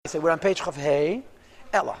So we're on page Chav Hey,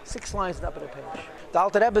 Ella, 6 lines up at the page. The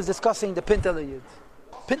Alter Rebbe is discussing the Pintel Yid.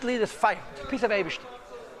 Pintel Yid is fire, it's a piece of Eibishter.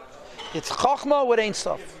 It's Chochma with Ein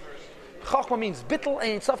Sof. Chochma means bittel,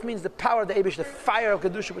 Ein Sof means the power of the Eibishter, the fire of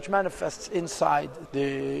Kedusha which manifests inside the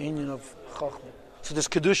union of Chochma. So this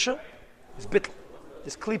Kedusha is bittel.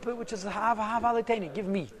 This Klipa, which is Hava Alitani, give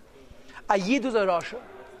me. A Yid who's a Rasha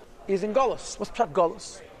is in Golus. What's Pshat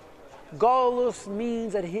Golus? Golus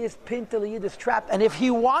means that his Pintel Yid is trapped, and if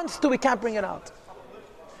he wants to, he can't bring it out.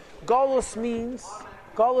 Golus means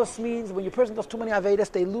when your person does too many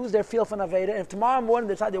Avedas, they lose their feel for an Aveda, and if tomorrow morning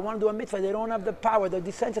they decide they want to do a mitzvah, they don't have the power, they're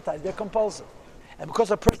desensitized, they're compulsive. And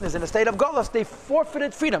because a person is in a state of Golus, they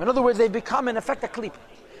forfeited freedom. In other words, they've become, in effect, a Klip.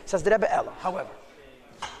 Says the Rebbe Ella. However,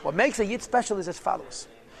 what makes a Yid special is as follows.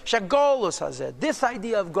 Shagolus has said, this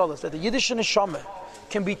idea of Golus, that the Yiddish Neshama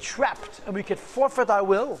can be trapped, and we can forfeit our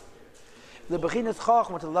will, the Bechinas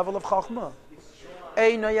Chochma, to the level of Chochma.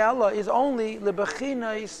 Einayala is only the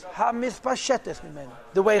Bechinas HaMispashetes Mimenu.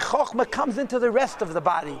 The way Chochma comes into the rest of the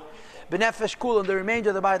body, Benefesh Kul, and the remainder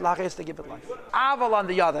of the body, Lachis, to give it life. Aval, on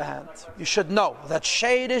the other hand, you should know that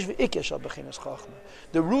Sheidish V'Ikeh Shal Bechinas Chochma,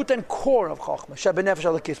 the root and core of Chochma, Sheh Benefesh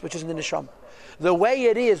Alakis, which is in the Neshama, the way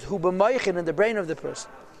it is, Hu B'Moichin, in the brain of the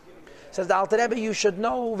person. Says the Alter Rebbe, you should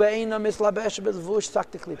know it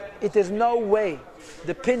is no way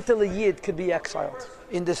the Pintel Yid could be exiled.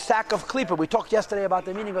 In the sack of Klippa, we talked yesterday about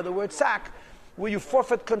the meaning of the word sack, where you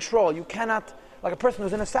forfeit control. You cannot, like a person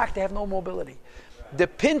who's in a sack, they have no mobility. The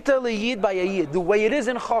Pintel Yid by a Yid, the way it is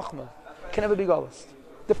in Chochma, can never be Golus.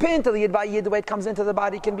 The Pintel Yid by a Yid, the way it comes into the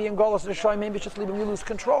body, can be in Golus. The Shoy, maybe just leaving you lose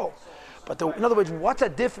control. But in other words, what's a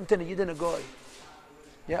difference in a Yid and a Goy?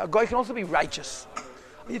 Yeah, a Goy can also be righteous.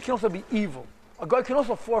 A Yid can also be evil. A Goy can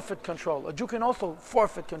also forfeit control. A Jew can also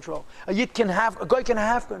forfeit control. A Goy can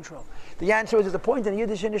have control. The answer is, there's a point in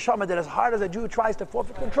Yiddish Neshama that as hard as a Jew tries to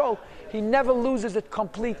forfeit control, he never loses it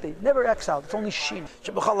completely. Never exiled. It's only Shin.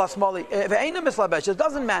 It doesn't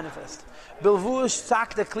manifest. Bilvush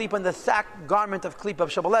sak the klip, and the sack garment of klip of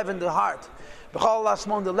Shabalev in the heart. The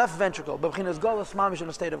left ventricle. B'chinas Golus mamish in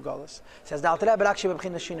a state of Golus. Says the Alter Rebbe actually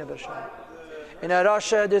b'chinas Shina b'Shai. In a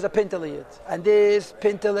Rasha, there's a Pintel Yid, and this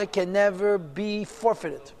Pintel can never be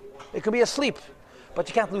forfeited. It can be asleep, but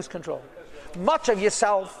you can't lose control. Much of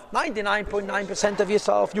yourself, 99.9% of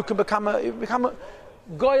yourself, you can become a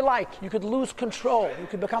Goy-like. You could lose control. You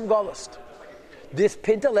could become Golist. This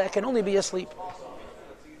Pintel can only be asleep.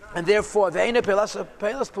 And therefore,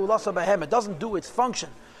 it doesn't do its function.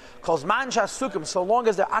 So long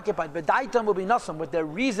as they're occupied, bedaitam will be nasam with their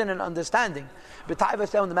reason and understanding,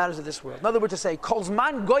 betayvas down the matters of this world. In other words, to say,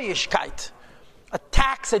 kolzman goyishkeit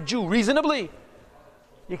attacks a Jew reasonably,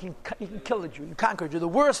 you can kill a Jew, you conquer a Jew. The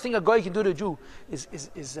worst thing a goy can do to a Jew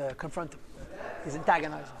is confront him, is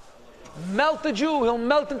antagonize him. Melt the Jew, he'll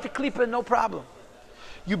melt into klipa, no problem.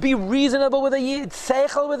 You be reasonable with a Yid,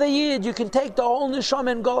 seichel with a Yid, you can take the whole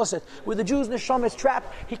neshama and golus it. With the Jew's neshama is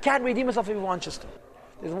trapped, he can't redeem himself if he wants to.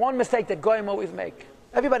 There's one mistake that Goyim always make.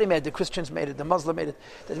 Everybody made it. The Christians made it. The Muslim made it.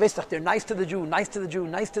 They're nice to the Jew, nice to the Jew,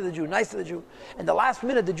 nice to the Jew, nice to the Jew. And the last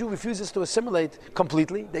minute, the Jew refuses to assimilate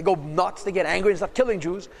completely. They go nuts. They get angry and start killing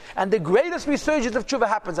Jews. And the greatest resurgence of tshuva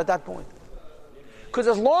happens at that point. Because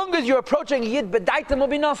as long as you're approaching Yid bedaitim will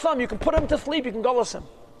be nasam, you can put him to sleep. You can golus him.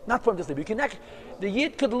 Not put him to sleep. The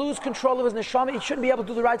Yid could lose control of his neshama. He shouldn't be able to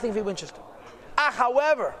do the right thing if he wishes to.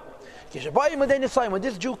 However, when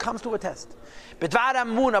this Jew comes to a test, about a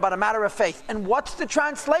matter of faith, and what's the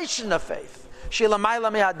translation of faith?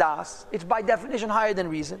 It's by definition higher than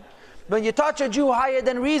reason. When you touch a Jew higher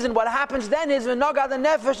than reason, what happens then is you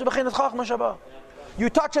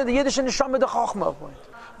touch the Yiddish and the Neshama, the Chochma point.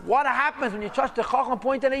 What happens when you touch the Chochma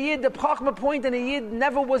point in a Yid? The Chochma point in a Yid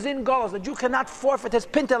never was in Golus. The Jew cannot forfeit his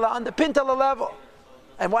Pintela on the Pintela level.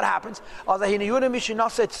 And what happens?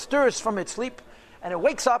 It stirs from its sleep, and it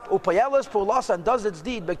wakes up, upayelas pulasa, and does its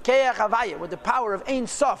deed, bekeach havaya, with the power of Ein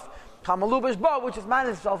Sof, chamalubish ba, which is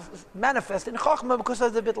manifest in Chochma because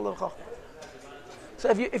of the bittul of Chochma.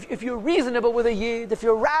 So if you're reasonable with a Yid, if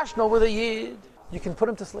you're rational with a Yid, you can put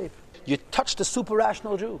him to sleep. You touch the super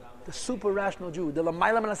rational Jew, the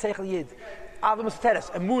lamayla menaseichel Yid, avim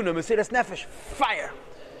teres, emuna, mesiras nefesh, fire.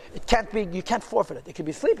 It can't be, you can't forfeit it. It can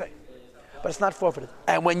be sleeping, but it's not forfeited.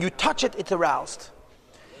 And when you touch it, it's aroused.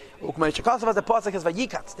 The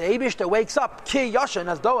Eibishter wakes up, ki yoshen,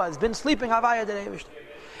 as though has been sleeping, havaya the Eibishter.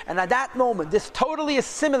 And at that moment, this totally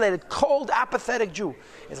assimilated, cold, apathetic Jew,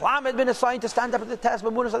 Islam had been assigned to stand up at the test,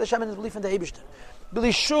 Mamunas Hashem and his belief in the Eibishter.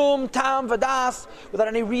 Bilishum, tam, vadas, without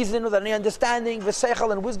any reason, without any understanding,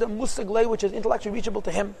 v'seichel and wisdom, musaglei, which is intellectually reachable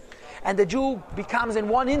to him. And the Jew becomes in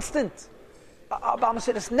one instant,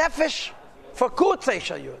 nefesh, For kutzei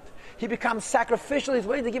shayud. He becomes sacrificial. He's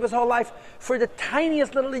willing to give his whole life for the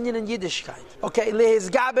tiniest little Indian in Yiddishkeit. Okay, lehis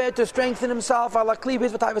gabe, to strengthen himself, ala klipis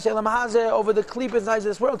v'tayvas elam hazeh, over the klipis eyes of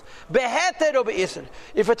this world. Beheter or be'isr.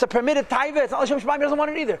 If it's a permitted taiva, it's not Hashem Shemaim, he doesn't want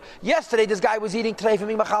it either. Yesterday, this guy was eating treif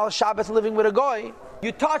and machal Shabbos and living with a goy.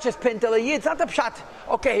 You touch his pintel, it's not the pshat.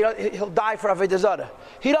 Okay, he'll die for avodah zarah.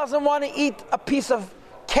 He doesn't want to eat a piece of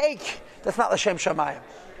cake that's not Hashem Shemaim.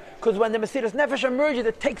 Because when the Mesiras Nefesh emerges,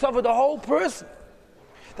 it takes over the whole person.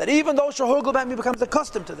 That even though Shahurgul Bami becomes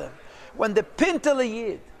accustomed to them, when the Pintel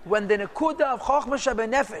Yid, when the Nekuda of Chochmah Shebe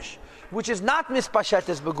Nefesh, which is not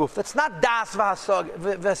Mispashetes Beguf, that's not Das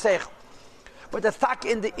V'Sech, but the Thak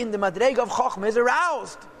in the Madrega of Chochmah is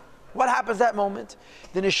aroused. What happens that moment?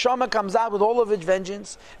 The Neshama comes out with all of its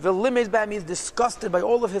vengeance, the Limes Bami is disgusted by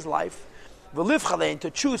all of his life, the Livchalein, to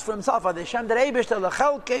choose for himself, is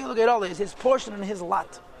his portion and his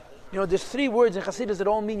lot. You know, there's 3 words in Chassidus that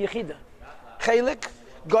all mean Yechida. Chelik,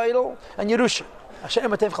 Goydel, and Yerusha. All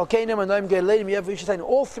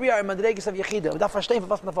 3 are in Madregas of Yechida.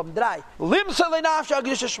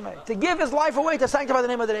 To give his life away to sanctify the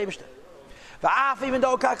name of the Eibishter. Even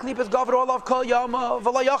though Klippas governed all of Kol Yama,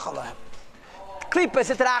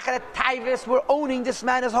 Klippas, Taivas were owning this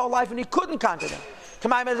man his whole life and he couldn't conquer them.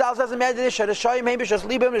 Kamai Mezal says in Medrash, Rishayim Heimish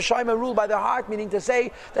Libim, Rishayim are ruled by their heart, meaning to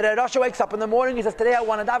say that a Rasha wakes up in the morning, he says, today I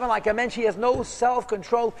want to daven like a mensch. He has no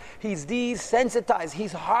self-control. He's desensitized.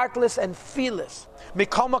 He's heartless and fearless.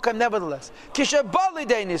 Mikomakam nevertheless. Kishabali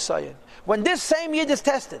Dei Nisayin. When this same Yid is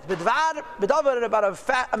tested, B'davar about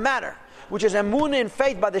a matter, which is emunah in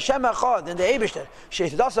faith by the Shem Echad and the Eibishter,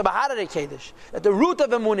 sheitadasa b'hararei kedesh, that the root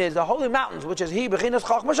of emunah is the holy mountains, which is he bechinas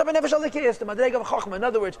chachma shaben nefesh alikiyas, the madrega of chachma. In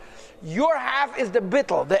other words, your half is the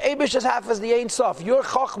bittul, the Eibishter's half is the Ein Sof. Your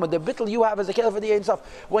chachma, the bittul you have is the kedah for the Ein Sof.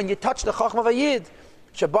 When you touch the chachma of a Yid,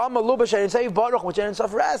 shabam maluba shein seiv baruch, which Ein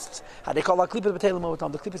Sof rests, how they call that klipas b'teilim over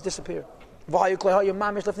time. The klipas disappear. V'hayu klei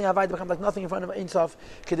mamish lifnei havayda become like nothing in front of Ein Sof.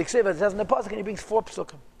 Kediksiv, it says in the pasuk, and he brings 4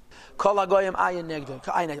 psukim. Kol hagoyim ayin negdo.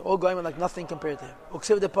 All goyim are like nothing compared to him.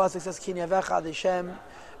 Uksiv the pasuk says, Ki nevecha Hashem.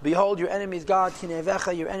 Behold, your enemies, God. Ki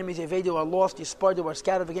nevecha, your enemies, Yevedu, are lost, Yispardu, are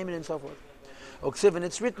scattered, V'gemin, and so forth. Uksiv, and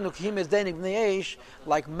it's written, Ukhim is denig b'nei eish,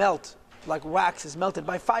 like melt, like wax is melted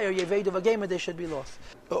by fire. Yevedu, V'gemin, they should be lost.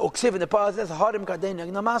 Uksiv in the pasuk says, Harim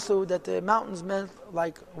kadenig namasu, that the mountains melt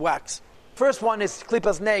like wax. First one is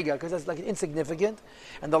klipas nega, because that's like insignificant,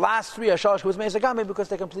 and the last 3 are shalosh who's meisagami, because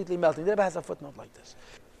they're completely melting. There has a footnote like this.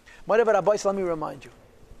 Whatever Rabbi, let me remind you.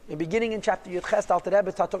 In beginning in chapter Yud Ches, Alter Rebbe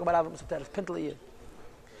started talking about Avos Soteres, Pintel Yid.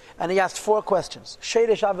 And he asked 4 questions.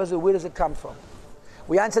 Sheirish Avazu, where does it come from?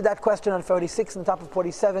 We answered that question on 46 and top of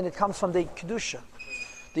 47. It comes from the Kedusha,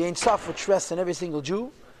 the Ein Sof, which rests in every single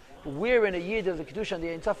Jew. Where in a Yid of the Kedusha and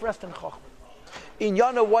the Ein Sof rest in Chochmah. In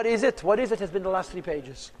Yana, what is it? What is it has been the last 3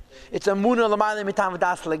 pages. It's a Muna L'mayla Mitam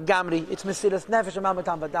V'das Legamri. It's Mesiras Nefesh Amal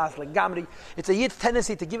Mitam V'das Legamri. It's a Yid's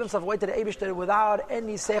tendency to give himself away to the Eibishter without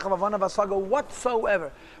any Seichel Avana Vasaga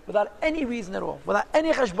whatsoever, without any reason at all, without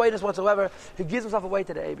any Cheshboinus whatsoever. He gives himself away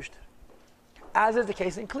to the Eibishter. As is the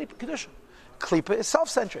case in Klipa Kedusha. Klipa is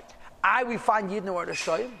self-centric. We find Yid nowhere to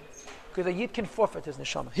show him, because a Yid can forfeit his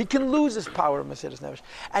neshama. He can lose his power of Mesiras Nefesh,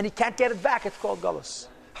 and he can't get it back. It's called Galus.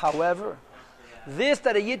 However, this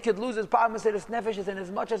that a Yid could lose his power of Mesiras Nefesh is in as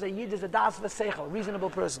much as a Yid is a das v'seichel, reasonable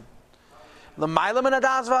person. L'maylam and a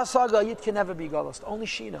das v'asaga, a Yid can never be galust, only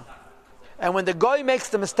Shina. And when the Goy makes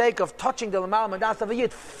the mistake of touching the l'maylam and das of a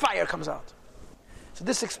Yid, fire comes out. So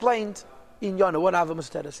this explained in Yonah what Avos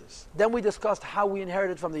Soteres is. Then we discussed how we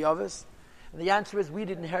inherited from the Avos. And the answer is we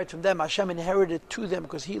didn't inherit from them. Hashem inherited to them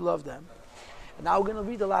because He loved them. And now we're going to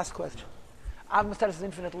read the last question. Avos Soteres is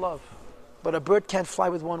infinite love. But a bird can't fly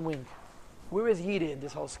with 1 wing. Where is Yida in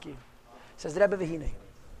this whole scheme? Says the Rebbe V'hinei.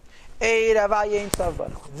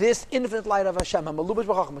 This infinite light of Hashem,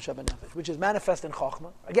 which is manifest in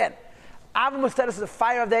Chochmah. Again, Avos Soteres is the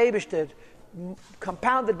fire of the Eibishter,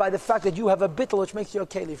 compounded by the fact that you have a bittul which makes you a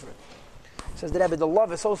keli for it. Says the Rebbe, the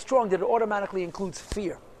love is so strong that it automatically includes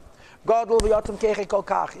fear.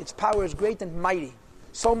 Its power is great and mighty.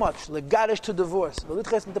 So much. Legarish to divorce.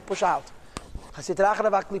 To push out.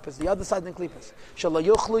 The other side than klipas.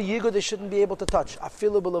 They shouldn't be able to touch.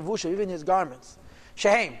 Even his garments.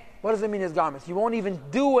 Shehem. What does it mean, his garments? You won't even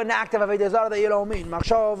do an act of avodah zarah that you don't mean.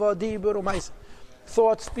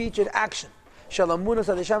 Thought, speech, and action.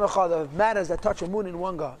 Of matters that touch a moon in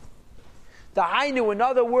one God. The Hainu, in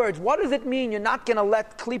other words, what does it mean you're not going to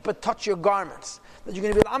let klipa touch your garments? That you're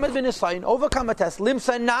going to be l'amad v'nisayin, overcome a test,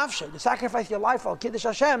 limsa and nafshe, to sacrifice your life al kiddush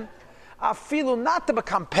Hashem, afilu, not to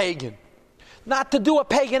become pagan. Not to do a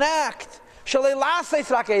pagan act,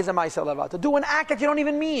 To do an act that you don't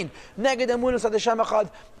even mean. Against the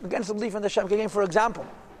belief in the Shem. Again, for example,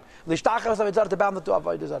 you don't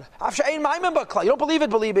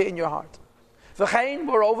believe it in your heart.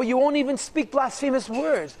 Moreover, you won't even speak blasphemous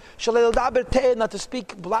words. Not to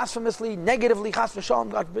speak blasphemously, negatively, God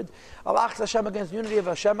forbid, against the unity of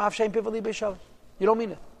Hashem. You don't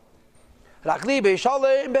mean it.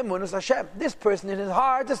 This person in his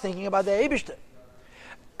heart is thinking about the Eibishter.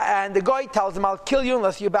 And the guy tells him, I'll kill you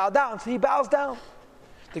unless you bow down. So he bows down.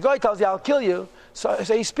 The guy tells you, I'll kill you. So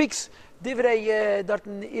he speaks divrei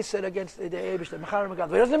dorten iser against the Eibishter.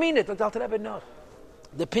 He doesn't mean it. Like the Alter Rebbe knows.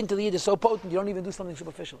 The Pintel Yid is so potent, you don't even do something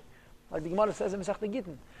superficial. Like the Gemara says in Masechta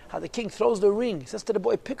Gittin, how the king throws the ring. He says to the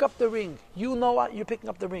boy, pick up the ring. You know what? You're picking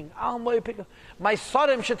up the ring. You pick up. My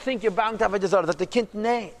Sarim should think you're bound to have a desire. That the kind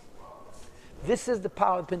nay. This is the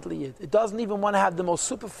power of Pintel Yid. It doesn't even want to have the most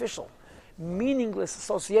superficial, meaningless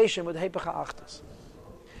association with Hepech HaAchdus.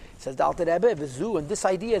 It says the Alter Rebbe, Bezu, and this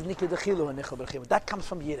idea is Nikli Dechilu and Nichel Berchiv. That comes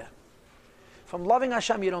from Yirah. From loving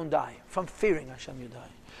Hashem, you don't die. From fearing Hashem, you die.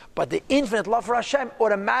 But the infinite love for Hashem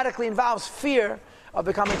automatically involves fear of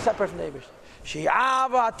becoming separate from the Eibush.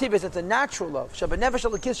 She'ava Tibis, it's a natural love. She'benefesh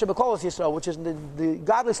Elokiz She'bekolos Yisrael, which is the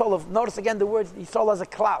godly soul of, notice again the words, Yisrael as a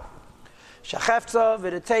cloud. She'chefza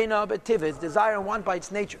v'reteina b'tivis, desire and want by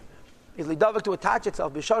its nature. Is lidavik to attach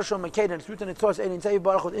itself, b'sharsho meked, and its root and its source, ein tzei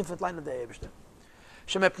baruch with infinite line of the Eibush.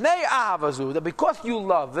 Shemepnei ahavazu, that because you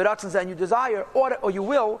love, v'ratzon and you desire, or you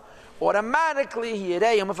will, automatically,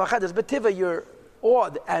 you're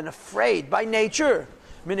awed and afraid by nature,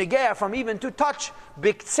 from even to touch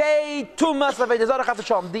the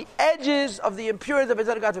edges of the impurity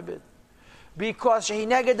of God forbid. Because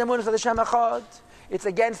it's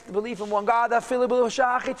against the belief in one God,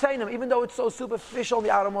 even though it's so superficial,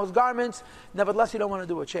 the outermost garments, nevertheless you don't want to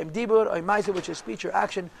do it. Shem dibur, or maisa, which is speech or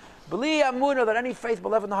action. Believe amunah, that any faith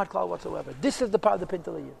believe in the heart cloud whatsoever. This is the power of the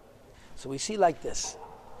Pintel Yid. So we see like this.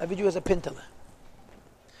 Every Jew has a pintele.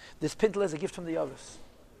 This pintele is a gift from the Ovis.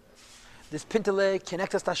 This pintele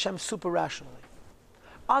connects us to Hashem super rationally.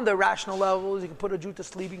 On the rational levels, you can put a Jew to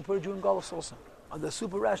sleep, you can put a Jew in Golus also. On the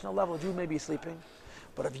super rational level, a Jew may be sleeping.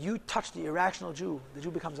 But if you touch the irrational Jew, the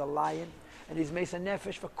Jew becomes a lion, and he's mesa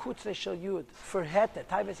nefesh for kutzei shel yud, for heter,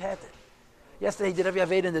 taivas heter. Yesterday he did every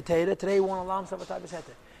aved in the Torah, today he won't allow himself a taivas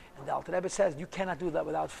heter. And the Alter Rebbe says, you cannot do that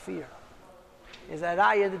without fear. Is a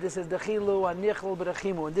raya that this is the chilu and nichel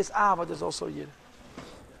b'rechimu, and this ava there's also yid.